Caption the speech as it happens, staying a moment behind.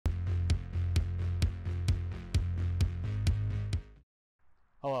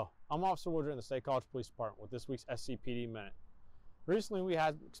Hello, I'm Officer Woodruff in the State College Police Department with this week's SCPD Minute. Recently, we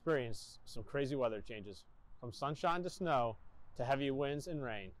had experienced some crazy weather changes, from sunshine to snow to heavy winds and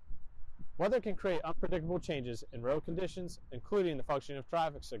rain. Weather can create unpredictable changes in road conditions, including the functioning of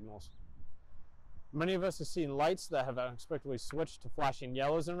traffic signals. Many of us have seen lights that have unexpectedly switched to flashing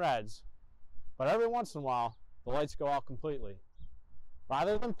yellows and reds, but every once in a while, the lights go out completely.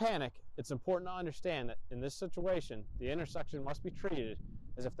 Rather than panic, it's important to understand that in this situation, the intersection must be treated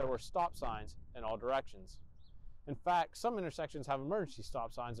as if there were stop signs in all directions. In fact, some intersections have emergency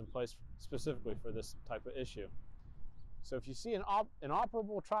stop signs in place specifically for this type of issue. So if you see an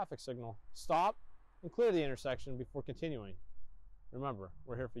inoperable traffic signal, stop and clear the intersection before continuing. Remember,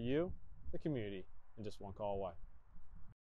 we're here for you, the community, and just one call away.